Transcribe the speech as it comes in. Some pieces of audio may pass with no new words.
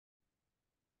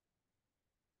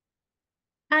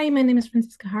Hi, my name is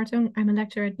Franziska Hartung. I'm a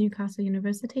lecturer at Newcastle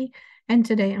University, and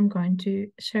today I'm going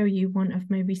to show you one of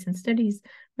my recent studies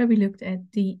where we looked at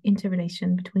the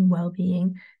interrelation between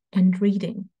well-being and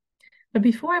reading. But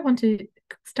before I want to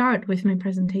start with my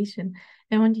presentation,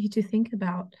 I want you to think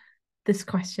about this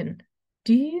question.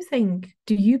 Do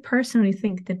you personally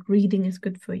think that reading is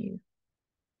good for you?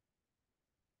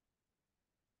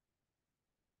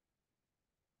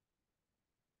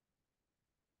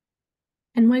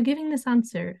 And while giving this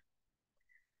answer,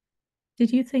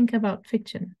 did you think about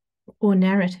fiction or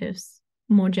narratives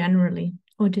more generally?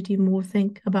 Or did you more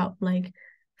think about like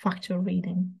factual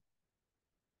reading?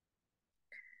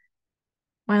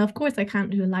 While, of course, I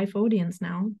can't do a live audience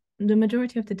now, the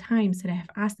majority of the times that I have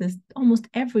asked this, almost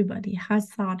everybody has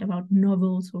thought about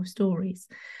novels or stories,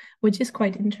 which is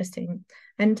quite interesting.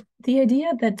 And the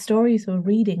idea that stories or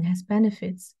reading has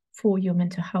benefits for your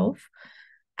mental health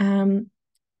um,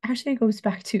 actually goes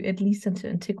back to at least into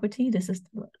antiquity. This is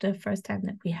the first time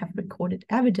that we have recorded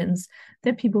evidence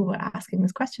that people were asking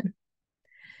this question.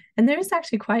 And there is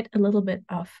actually quite a little bit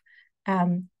of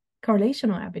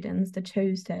correlational evidence that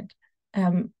shows that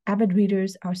avid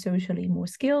readers are socially more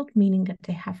skilled, meaning that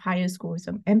they have higher scores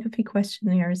on empathy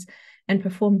questionnaires and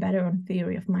perform better on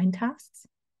theory of mind tasks.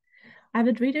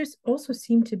 Avid readers also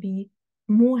seem to be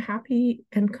more happy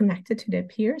and connected to their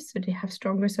peers, so they have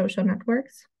stronger social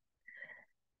networks.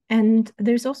 And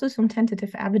there's also some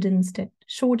tentative evidence that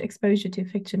short exposure to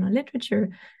fictional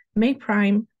literature may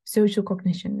prime social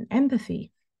cognition and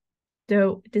empathy.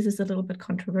 Though this is a little bit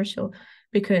controversial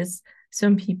because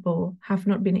some people have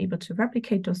not been able to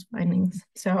replicate those findings.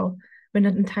 So we're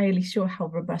not entirely sure how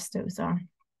robust those are.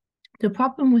 The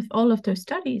problem with all of those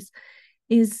studies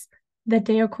is that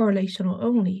they are correlational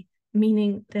only,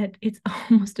 meaning that it's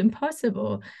almost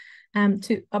impossible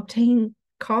to obtain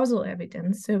causal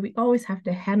evidence. So we always have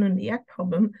the hen and the egg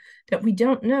problem that we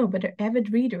don't know whether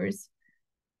avid readers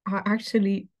are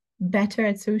actually better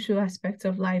at social aspects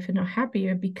of life and are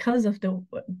happier because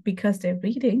they're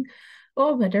reading,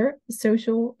 or whether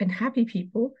social and happy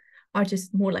people are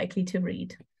just more likely to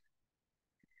read.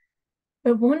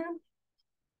 But one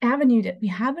avenue that we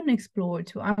haven't explored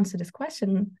to answer this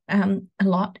question a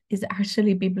lot is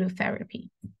actually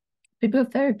bibliotherapy.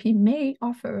 Bibliotherapy may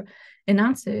offer an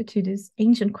answer to this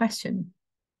ancient question.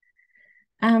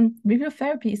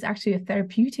 Bibliotherapy is actually a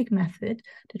therapeutic method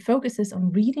that focuses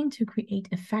on reading to create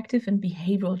effective and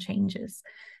behavioral changes.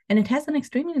 And it has an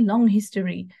extremely long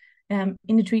history in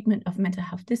the treatment of mental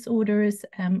health disorders,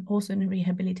 also in the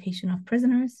rehabilitation of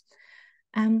prisoners.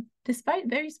 Despite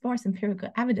very sparse empirical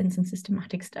evidence and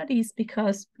systematic studies,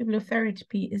 because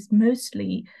bibliotherapy is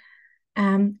mostly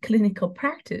clinical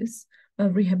practice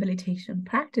of rehabilitation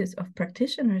practice of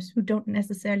practitioners who don't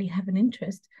necessarily have an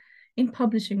interest in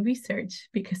publishing research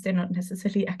because they're not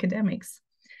necessarily academics.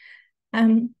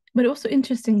 But also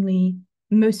interestingly,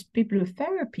 most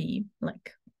bibliotherapy,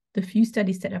 like the few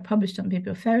studies that are published on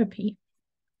bibliotherapy,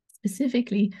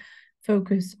 specifically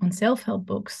focus on self-help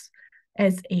books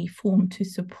as a form to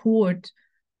support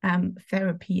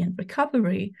therapy and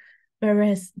recovery,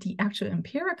 whereas the actual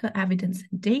empirical evidence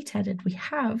and data that we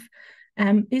have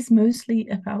is mostly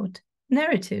about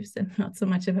narratives and not so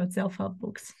much about self-help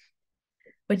books,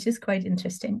 which is quite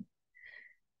interesting.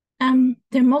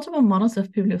 There are multiple models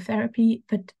of bibliotherapy,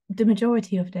 but the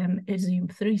majority of them assume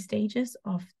 3 stages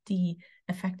of the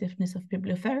effectiveness of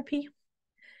bibliotherapy.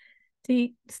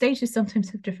 The stages sometimes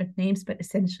have different names, but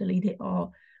essentially they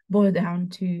all boil down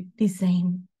to the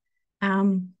same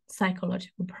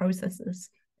psychological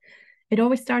processes. It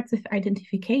always starts with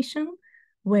identification,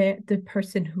 where the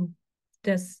person who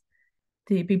does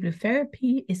the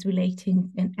bibliotherapy is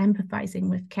relating and empathizing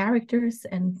with characters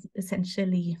and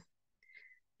essentially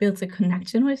builds a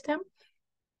connection with them.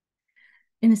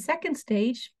 In a second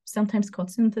stage, sometimes called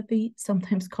sympathy,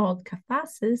 sometimes called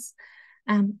catharsis,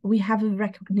 we have a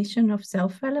recognition of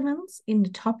self-relevance in the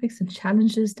topics and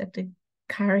challenges that the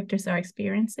characters are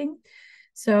experiencing.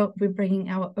 So we're bringing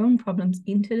our own problems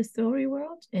into the story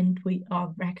world, and we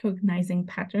are recognizing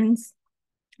patterns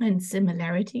and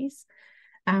similarities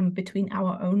between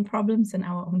our own problems and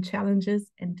our own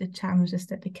challenges and the challenges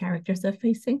that the characters are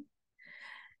facing.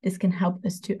 This can help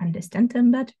us to understand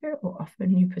them better or offer a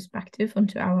new perspective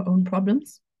onto our own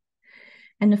problems.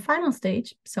 And the final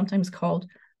stage, sometimes called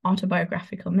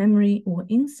autobiographical memory or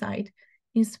insight,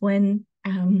 is when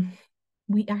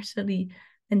we actually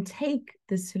then take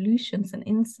the solutions and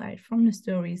insight from the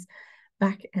stories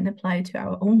back and apply it to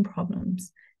our own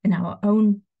problems in our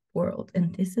own world.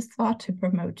 And this is thought to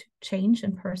promote change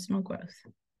and personal growth.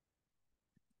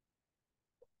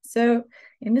 So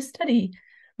in this study,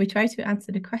 we try to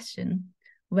answer the question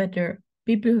whether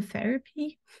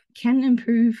bibliotherapy can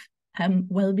improve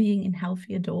well-being in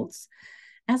healthy adults,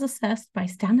 as assessed by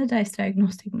standardized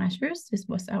diagnostic measures. This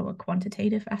was our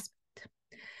quantitative aspect.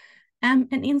 An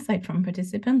insight from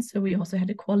participants, so we also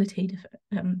had a qualitative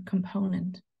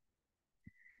component.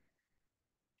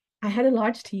 I had a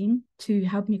large team to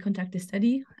help me conduct a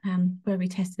study where we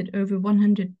tested over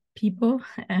 100 people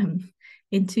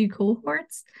in 2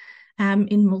 cohorts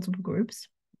in multiple groups.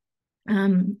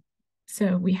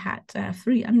 So we had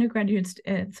 3 undergraduates,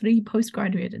 3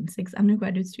 postgraduate and 6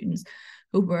 undergraduate students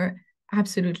who were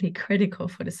absolutely critical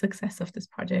for the success of this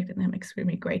project, and I'm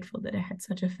extremely grateful that I had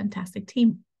such a fantastic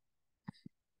team.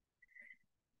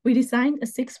 We designed a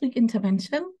 6-week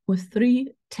intervention with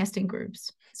 3 testing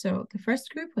groups. So the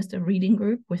first group was the reading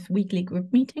group with weekly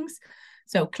group meetings,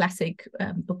 so classic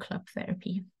book club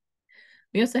therapy.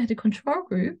 We also had a control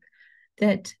group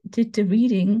that did the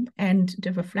reading and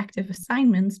the reflective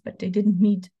assignments, but they didn't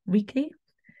meet weekly.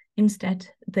 Instead,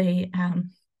 they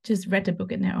just read the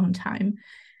book in their own time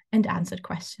and answered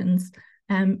questions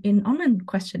in online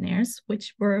questionnaires,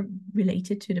 which were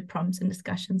related to the prompts and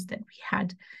discussions that we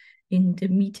had in the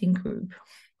meeting group.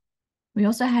 We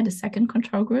also had a second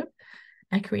control group,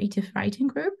 a creative writing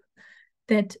group,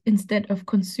 that instead of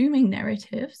consuming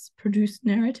narratives, produced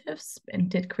narratives and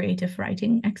did creative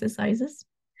writing exercises.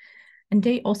 And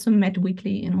they also met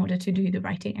weekly in order to do the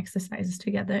writing exercises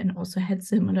together, and also had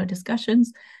similar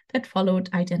discussions that followed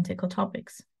identical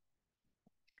topics.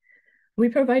 We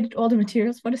provided all the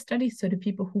materials for the study, so the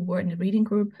people who were in the reading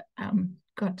group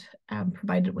got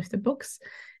provided with the books,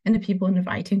 and the people in the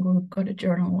writing group got a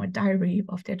journal or a diary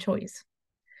of their choice.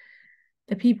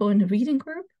 The people in the reading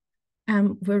group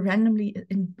were randomly,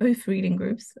 in both reading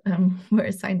groups, were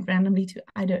assigned randomly to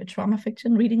either a trauma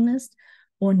fiction reading list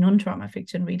or non-trauma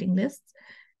fiction reading lists.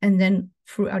 And then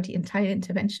throughout the entire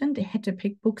intervention, they had to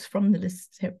pick books from the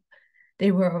lists that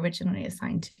they were originally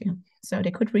assigned to. So they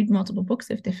could read multiple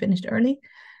books if they finished early,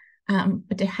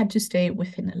 but they had to stay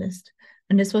within a list.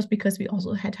 And this was because we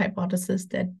also had hypothesis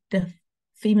that the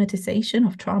thematization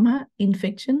of trauma in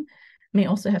fiction may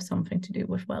also have something to do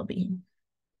with well-being.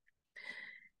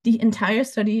 The entire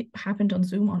study happened on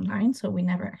Zoom online, so we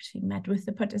never actually met with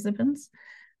the participants.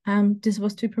 This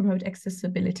was to promote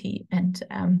accessibility and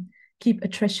keep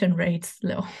attrition rates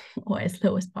low, or as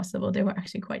low as possible. They were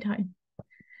actually quite high.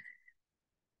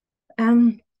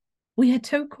 We had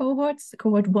 2 cohorts.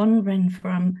 Cohort 1 ran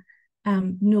from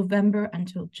November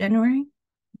until January.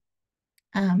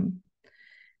 And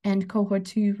cohort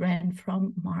 2 ran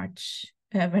from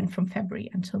February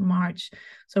until March.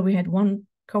 So we had 1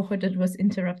 cohort that was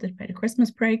interrupted by the Christmas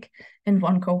break and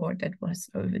 1 cohort that was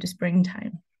over the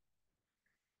springtime.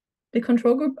 The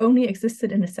control group only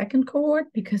existed in the second cohort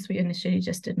because we initially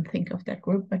just didn't think of that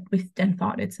group, but we then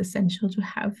thought it's essential to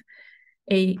have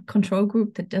a control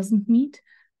group that doesn't meet,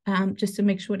 just to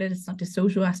make sure that it's not the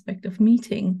social aspect of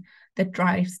meeting that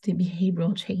drives the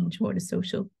behavioral change or the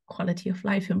social quality of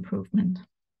life improvement.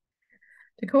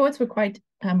 The cohorts were quite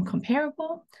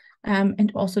comparable,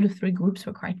 and also the 3 groups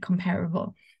were quite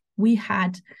comparable. We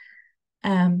had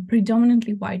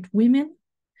predominantly white women.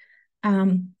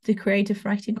 The creative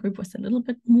writing group was a little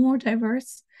bit more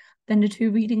diverse than the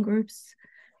 2 reading groups,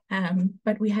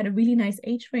 but we had a really nice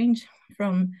age range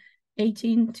from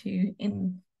 18 to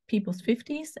in people's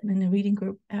 50s, and in the reading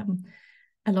group,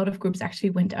 a lot of groups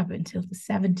actually went up until the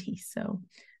 70s, so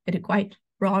we had a quite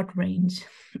broad range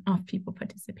of people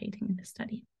participating in the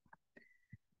study.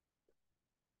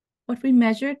 What we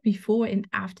measured before and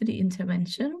after the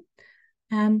intervention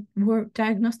were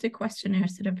diagnostic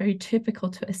questionnaires that are very typical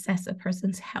to assess a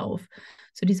person's health.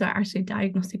 So these are actually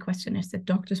diagnostic questionnaires that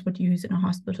doctors would use in a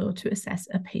hospital to assess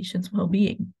a patient's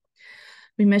well-being.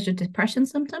 We measured depression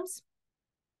symptoms,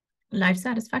 life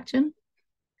satisfaction,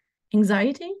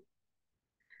 anxiety,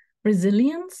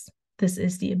 resilience. This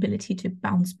is the ability to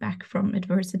bounce back from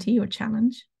adversity or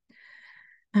challenge,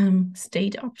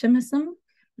 state optimism,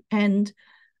 and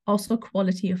also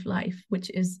quality of life, which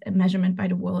is a measurement by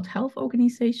the World Health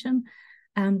Organization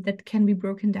that can be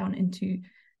broken down into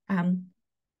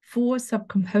 4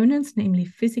 subcomponents, namely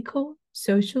physical,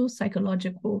 social,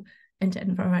 psychological, and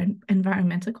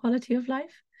environmental quality of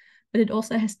life. But it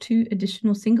also has 2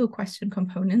 additional single question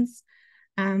components.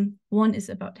 One is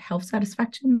about health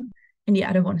satisfaction, and the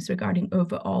other one is regarding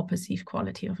overall perceived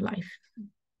quality of life.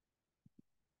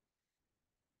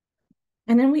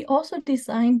 And then we also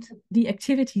designed the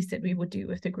activities that we would do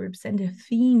with the groups and the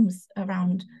themes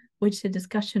around which the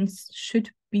discussions should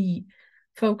be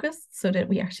focused, so that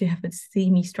we actually have a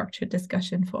semi-structured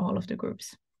discussion for all of the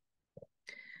groups.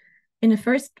 In the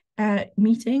first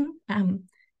meeting,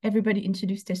 Everybody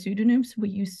introduced their pseudonyms. We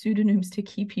use pseudonyms to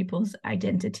keep people's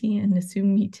identity in the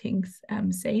Zoom meetings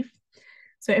safe.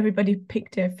 So everybody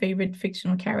picked their favorite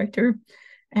fictional character.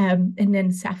 And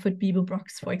then Safford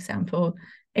Beeblebrox, for example,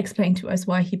 explained to us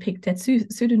why he picked that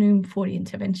pseudonym for the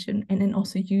intervention, and then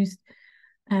also used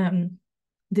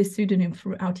this pseudonym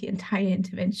throughout the entire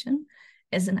intervention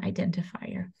as an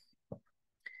identifier.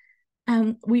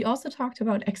 We also talked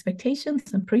about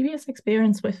expectations and previous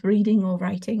experience with reading or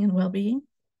writing and well-being.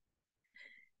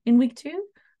 In week 2,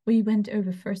 we went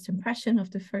over first impression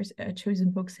of the first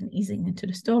chosen books and easing into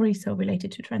the story, so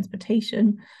related to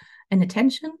transportation and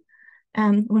attention.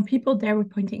 When people there were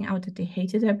pointing out that they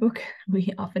hated their book,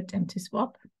 we offered them to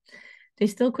swap. They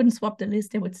still couldn't swap the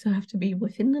list. They would still have to be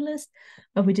within the list,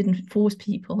 but we didn't force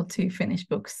people to finish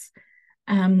books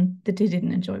that they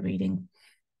didn't enjoy reading.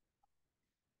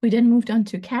 We then moved on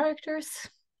to characters.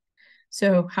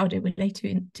 So how they relate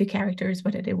to characters,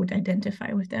 whether they would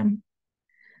identify with them.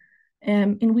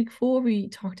 In week 4, we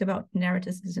talked about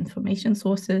narratives as information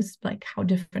sources, like how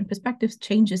different perspectives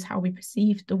changes how we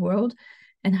perceive the world,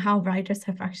 and how writers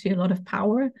have actually a lot of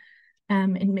power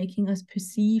in making us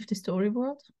perceive the story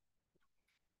world.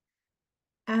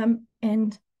 And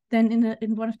then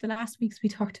in one of the last weeks, we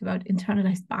talked about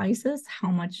internalized biases, how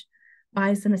much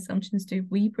bias and assumptions do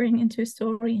we bring into a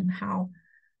story, and how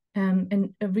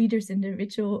and a reader's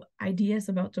individual ideas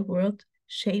about the world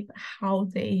shape how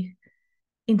they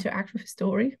interact with a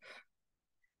story.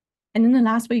 And in the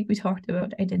last week, we talked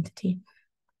about identity.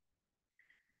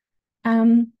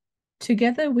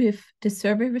 Together with the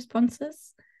survey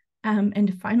responses and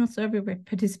the final survey where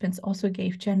participants also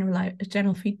gave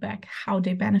general feedback how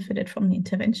they benefited from the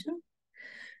intervention,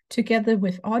 together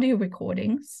with audio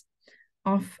recordings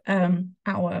of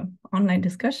our online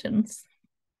discussions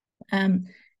and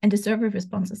the survey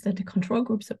responses that the control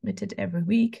group submitted every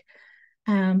week,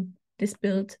 this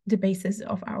built the basis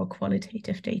of our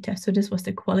qualitative data. So this was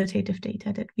the qualitative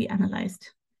data that we analyzed.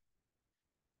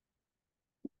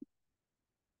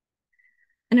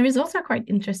 And the results are quite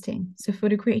interesting. So for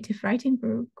the creative writing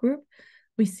group,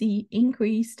 we see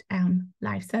increased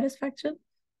life satisfaction,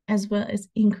 as well as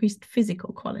increased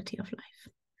physical quality of life.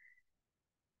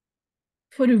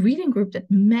 For the reading group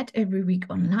that met every week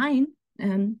online,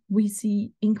 we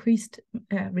see increased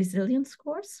resilience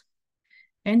scores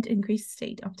and increased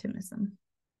state optimism.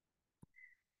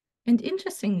 And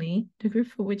interestingly, the group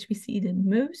for which we see the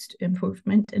most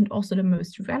improvement and also the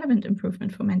most relevant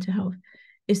improvement for mental health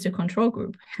is the control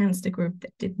group, hence the group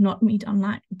that did not meet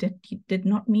online, that did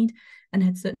not meet and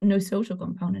had no social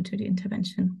component to the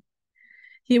intervention.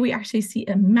 Here we actually see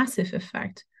a massive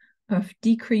effect of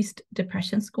decreased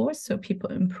depression scores, so people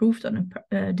improved on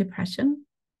depression,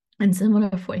 and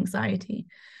similar for anxiety.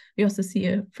 We also see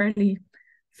a fairly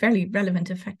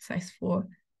relevant effect size for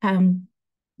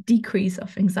decrease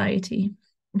of anxiety.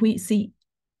 We see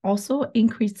also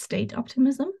increased state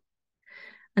optimism,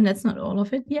 and that's not all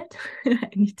of it yet. I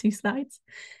need 2 slides.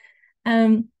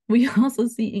 We also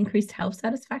see increased health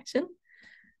satisfaction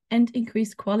and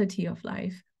increased quality of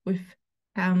life, with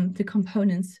the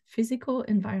components physical,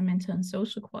 environmental, and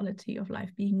social quality of life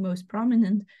being most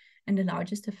prominent, and the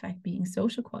largest effect being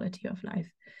social quality of life,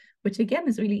 which again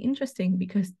is really interesting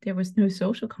because there was no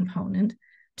social component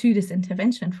to this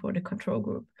intervention for the control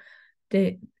group.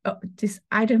 This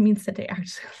either means that they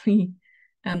actually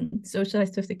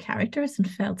socialized with the characters and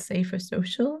felt safer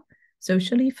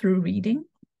socially through reading,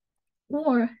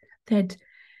 or that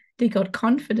they got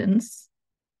confidence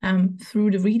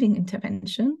through the reading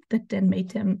intervention that then made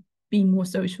them be more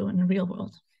social in the real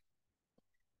world.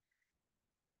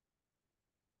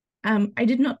 I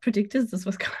did not predict this. This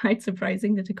was quite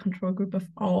surprising that the control group of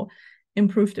all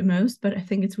improved the most, but I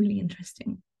think it's really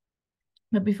interesting.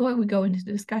 But before we go into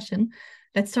the discussion,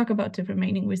 let's talk about the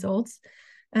remaining results.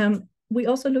 We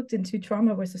also looked into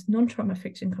trauma versus non-trauma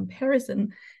fiction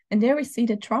comparison, and there we see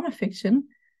that trauma fiction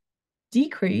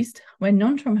decreased when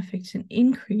non-trauma fiction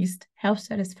increased health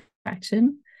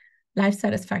satisfaction, life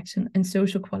satisfaction, and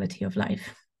social quality of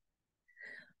life.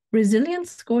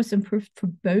 Resilience scores improved for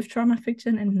both trauma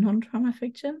fiction and non-trauma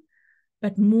fiction,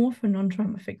 but more for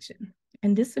non-trauma fiction.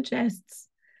 And this suggests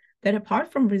that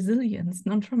apart from resilience,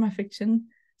 non-trauma fiction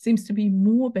seems to be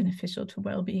more beneficial to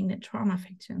well-being than trauma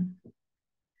fiction.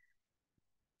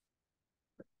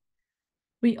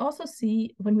 We also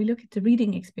see, when we look at the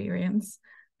reading experience,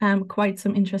 quite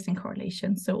some interesting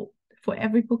correlations. So for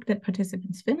every book that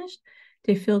participants finished,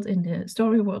 they filled in the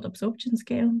story world absorption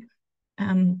scale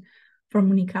from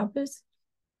Monique Kaupers,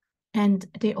 and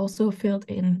they also filled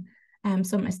in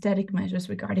some aesthetic measures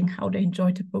regarding how they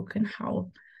enjoyed the book and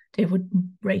how they would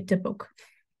rate the book.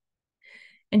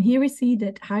 And here we see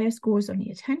that higher scores on the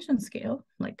attention scale,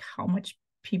 like how much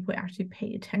people actually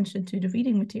pay attention to the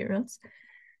reading materials,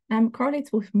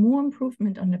 correlates with more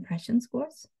improvement on depression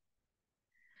scores.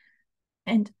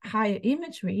 And higher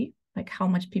imagery, like how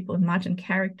much people imagine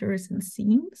characters and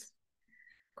scenes,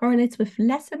 correlates with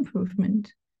less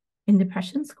improvement in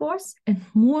depression scores and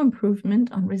more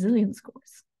improvement on resilience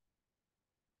scores.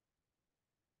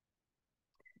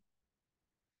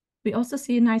 We also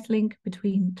see a nice link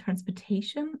between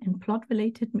transportation and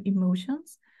plot-related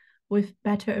emotions with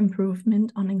better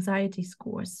improvement on anxiety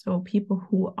scores. So people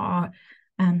who are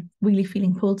really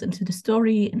feeling pulled into the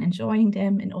story and enjoying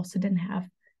them, and also then have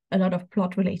a lot of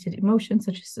plot-related emotions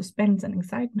such as suspense and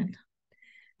excitement,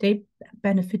 they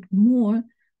benefit more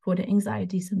for the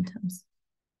anxiety symptoms.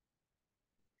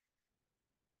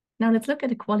 Now let's look at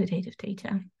the qualitative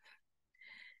data.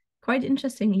 Quite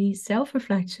interestingly,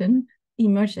 self-reflection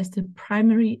emerged as the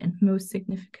primary and most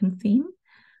significant theme,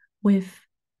 with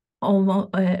over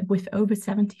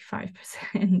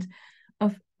 75%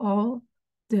 of all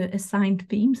the assigned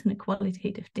themes in the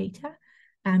qualitative data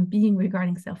being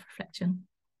regarding self-reflection.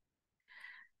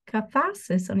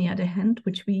 Catharsis, on the other hand,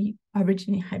 which we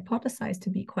originally hypothesized to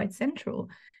be quite central,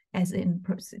 as in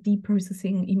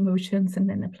deprocessing emotions and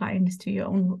then applying this to your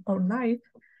own life,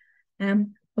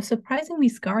 was surprisingly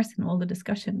scarce in all the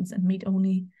discussions and made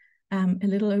only a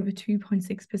little over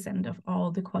 2.6% of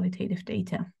all the qualitative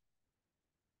data.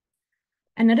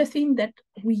 Another theme that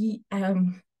we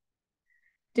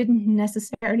didn't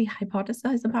necessarily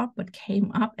hypothesize about, but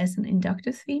came up as an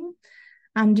inductive theme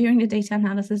during the data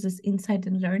analysis, is insight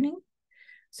and learning.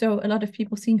 So a lot of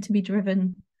people seem to be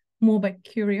driven more by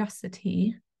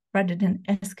curiosity rather than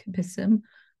escapism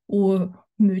or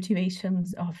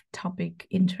motivations of topic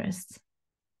interests.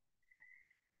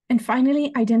 And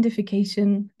finally,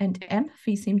 identification and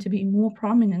empathy seem to be more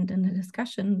prominent in the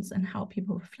discussions and how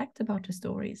people reflect about the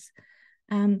stories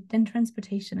than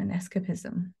transportation and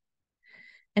escapism.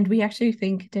 And we actually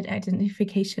think that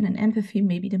identification and empathy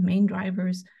may be the main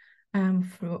drivers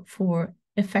for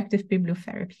effective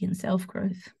bibliotherapy and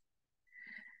self-growth.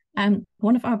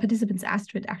 One of our participants,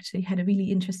 Astrid, actually had a really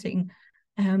interesting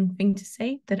thing to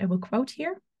say that I will quote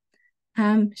here.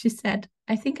 She said,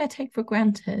 "I think I take for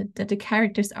granted that the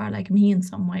characters are like me in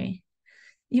some way.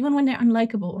 Even when they're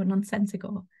unlikable or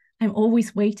nonsensical, I'm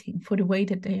always waiting for the way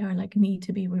that they are like me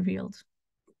to be revealed."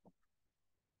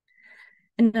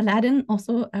 And Aladdin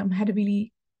also had a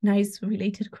really nice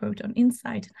related quote on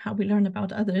insight and how we learn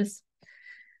about others.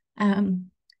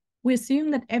 We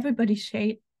assume that everybody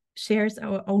shares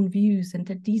our own views and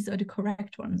that these are the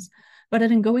correct ones, rather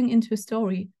than going into a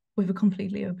story with a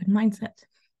completely open mindset.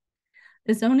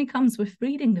 This only comes with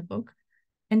reading the book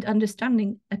and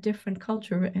understanding a different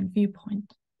culture and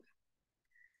viewpoint.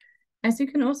 As you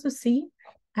can also see,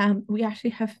 we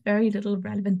actually have very little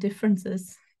relevant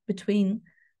differences between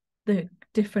the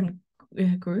different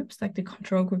groups, like the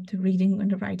control group, the reading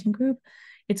and the writing group.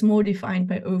 It's more defined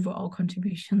by overall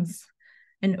contributions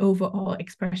and overall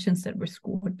expressions that were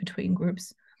scored between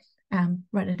groups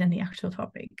rather than the actual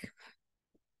topic.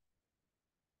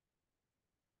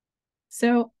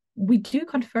 So we do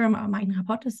confirm our main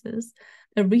hypothesis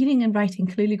that reading and writing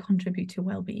clearly contribute to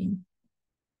well-being.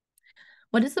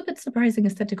 What is a bit surprising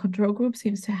is that the control group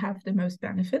seems to have the most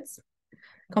benefits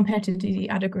compared to the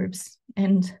other groups.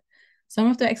 And some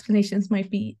of the explanations might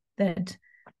be that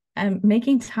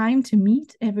making time to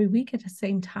meet every week at the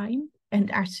same time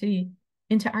and actually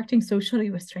interacting socially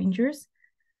with strangers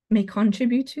may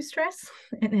contribute to stress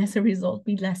and as a result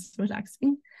be less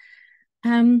relaxing.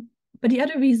 But the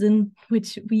other reason,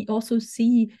 which we also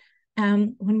see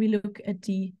when we look at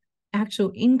the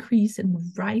actual increase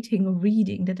in writing or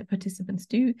reading that the participants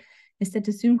do, is that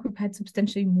the Zoom group had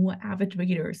substantially more avid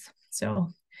readers. So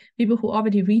people who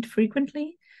already read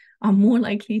frequently are more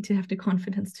likely to have the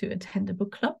confidence to attend a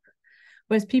book club,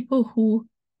 whereas people who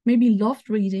maybe loved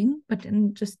reading but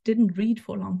then just didn't read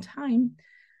for a long time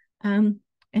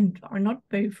and are not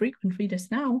very frequent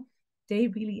readers now, they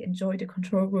really enjoyed the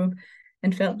control group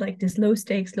and felt like this low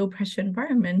stakes, low pressure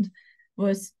environment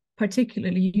was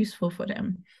particularly useful for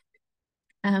them.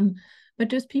 But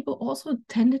those people also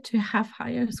tended to have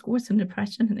higher scores in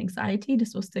depression and anxiety.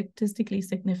 This was statistically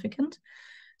significant.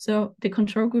 So the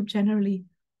control group generally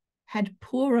had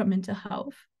poorer mental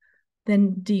health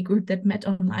than the group that met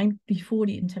online before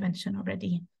the intervention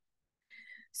already.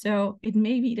 So it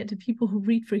may be that the people who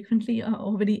read frequently are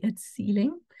already at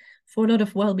ceiling for a lot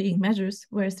of well-being measures,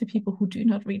 whereas the people who do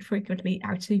not read frequently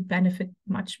actually benefit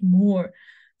much more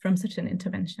from such an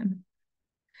intervention.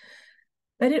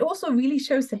 But it also really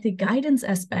shows that the guidance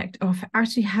aspect of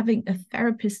actually having a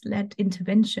therapist-led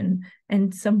intervention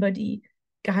and somebody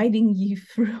guiding you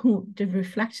through the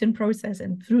reflection process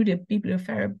and through the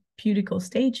bibliotherapeutical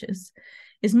stages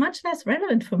is much less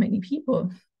relevant for many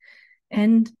people.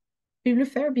 And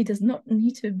bibliotherapy does not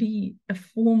need to be a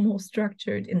formal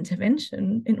structured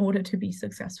intervention in order to be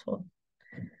successful.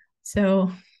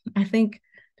 So I think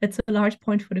that's a large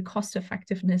point for the cost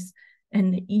effectiveness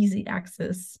and the easy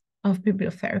access of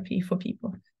bibliotherapy for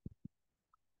people.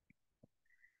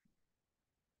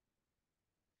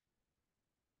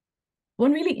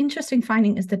 One really interesting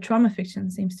finding is that trauma fiction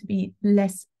seems to be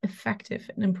less effective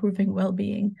in improving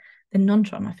well-being than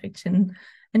non-trauma fiction.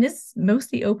 And this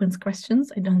mostly opens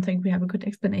questions. I don't think we have a good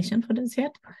explanation for this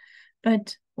yet.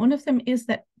 But one of them is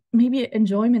that maybe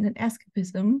enjoyment and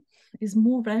escapism is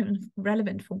more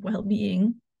relevant for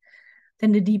well-being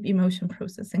than the deep emotion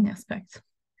processing aspect.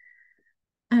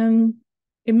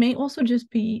 It may also just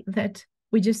be that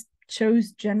we just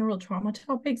chose general trauma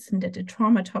topics and that the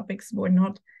trauma topics were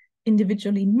not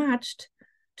individually matched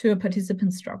to a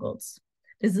participant's struggles.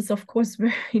 This is, of course,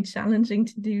 very challenging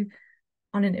to do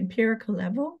on an empirical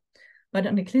level, but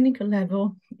on a clinical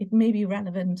level, it may be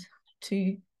relevant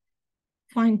to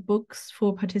find books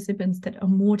for participants that are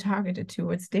more targeted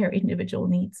towards their individual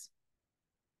needs.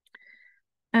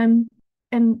 And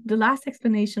the last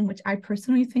explanation, which I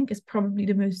personally think is probably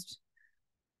the most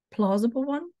plausible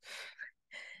one,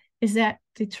 is that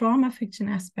the trauma fiction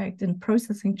aspect and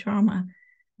processing trauma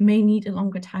may need a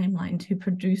longer timeline to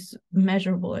produce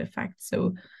measurable effects.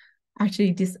 So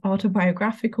actually this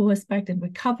autobiographical aspect and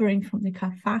recovering from the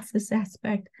catharsis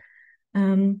aspect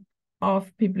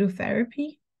of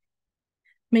bibliotherapy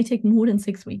may take more than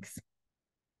 6 weeks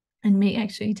and may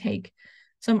actually take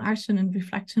some action and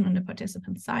reflection on the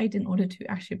participant side in order to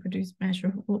actually produce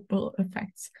measurable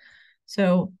effects.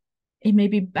 So it may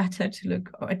be better to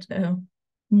look at a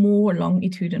more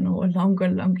longitudinal or longer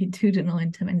longitudinal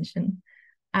intervention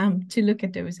to look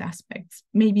at those aspects,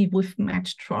 maybe with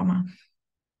matched trauma.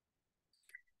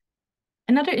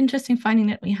 Another interesting finding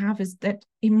that we have is that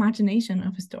imagination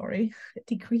of a story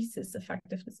decreases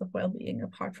effectiveness of well-being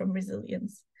apart from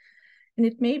resilience. And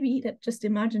it may be that just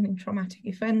imagining traumatic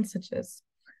events such as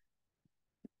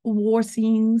war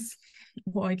scenes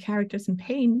or characters in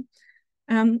pain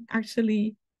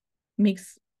actually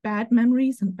makes bad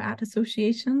memories and bad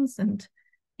associations and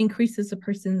increases a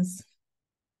person's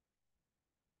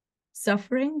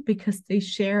suffering because they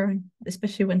share,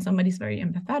 especially when somebody's very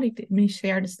empathetic, they may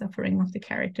share the suffering of the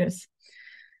characters.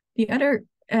 The other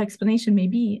explanation may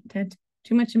be that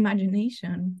too much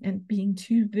imagination and being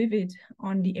too vivid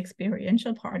on the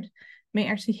experiential part may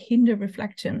actually hinder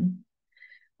reflection.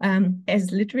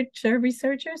 As literature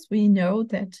researchers, we know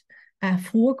that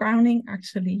foregrounding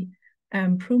actually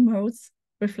promotes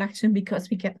reflection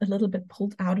because we get a little bit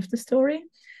pulled out of the story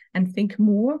and think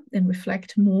more and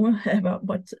reflect more about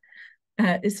what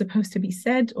is supposed to be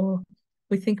said, or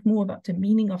we think more about the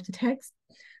meaning of the text.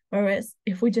 Whereas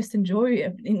if we just enjoy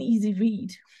an easy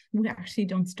read, we actually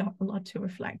don't stop a lot to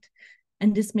reflect.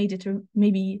 And this may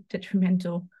be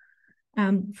detrimental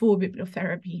for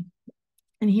bibliotherapy.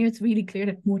 And here it's really clear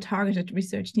that more targeted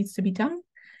research needs to be done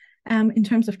in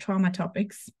terms of trauma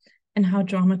topics and how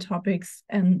trauma topics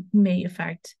may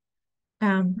affect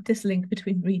this link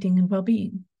between reading and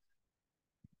well-being.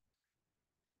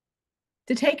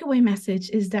 The takeaway message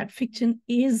is that fiction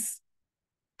is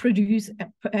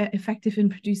effective in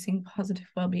producing positive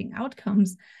well-being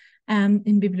outcomes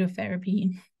in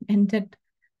bibliotherapy, and that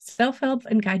self-help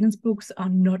and guidance books are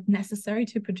not necessary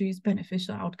to produce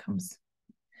beneficial outcomes.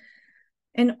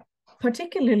 And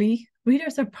particularly,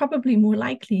 readers are probably more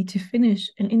likely to finish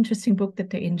an interesting book that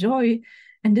they enjoy,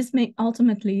 and this may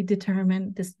ultimately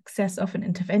determine the success of an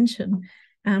intervention.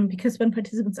 Because when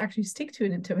participants actually stick to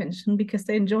an intervention because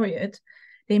they enjoy it,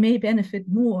 they may benefit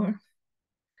more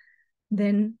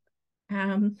than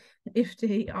if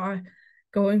they are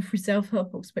going for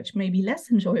self-help books, which may be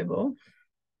less enjoyable,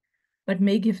 but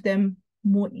may give them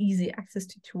more easy access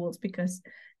to tools because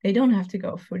they don't have to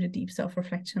go for the deep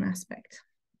self-reflection aspect.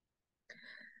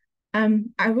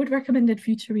 I would recommend that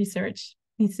future research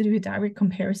needs to do a direct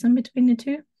comparison between the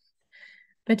two.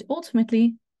 But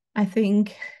ultimately, I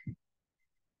think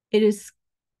it is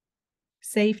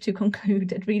safe to conclude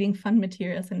that reading fun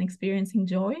materials and experiencing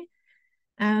joy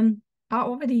are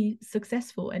already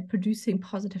successful at producing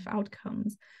positive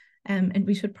outcomes, and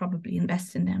we should probably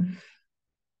invest in them.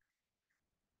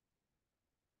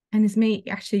 And this may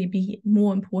actually be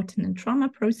more important in trauma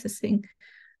processing,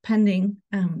 pending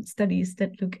studies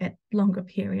that look at longer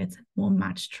periods and more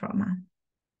matched trauma.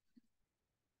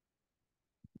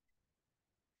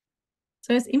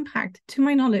 So as impact, to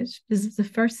my knowledge, this is the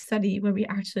first study where we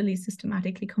actually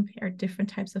systematically compared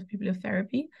different types of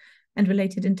bibliotherapy and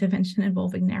related intervention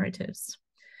involving narratives.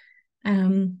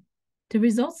 The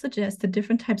results suggest that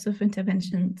different types of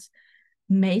interventions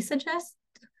may suggest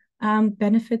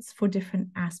benefits for different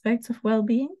aspects of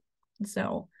well-being.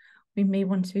 So we may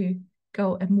want to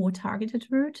go a more targeted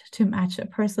route to match a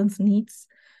person's needs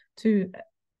to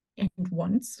and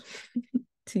wants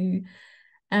to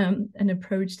an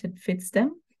approach that fits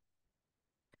them.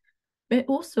 But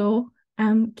also,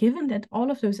 given that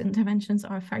all of those interventions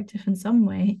are effective in some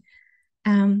way,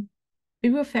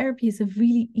 bibliotherapy is a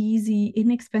really easy,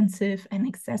 inexpensive, and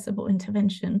accessible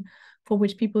intervention for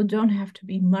which people don't have to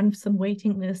be months on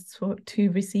waiting lists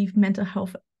to receive mental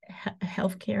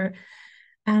health care.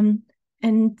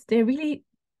 And they're really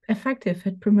effective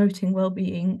at promoting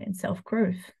well-being and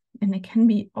self-growth. And it can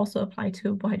be also applied to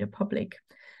a wider public.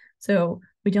 So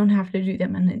we don't have to do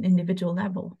them on an individual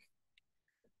level.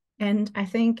 And I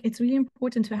think it's really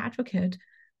important to advocate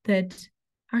that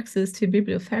access to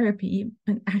bibliotherapy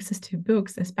and access to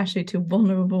books, especially to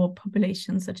vulnerable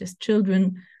populations such as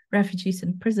children, refugees,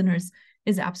 and prisoners,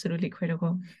 is absolutely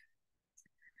critical.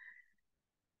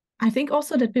 I think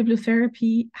also that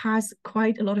bibliotherapy has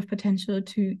quite a lot of potential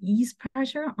to ease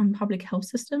pressure on public health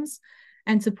systems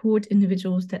and support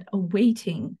individuals that are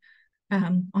waiting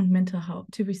on mental health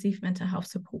to receive mental health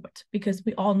support, because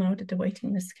we all know that the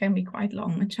waiting list can be quite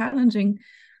long and challenging.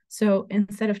 So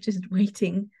instead of just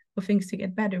waiting for things to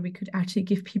get better, we could actually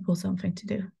give people something to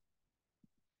do.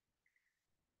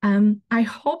 I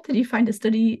hope that you find the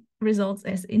study results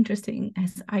as interesting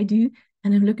as I do,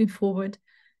 and I'm looking forward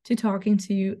to talking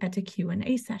to you at the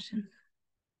Q&A session.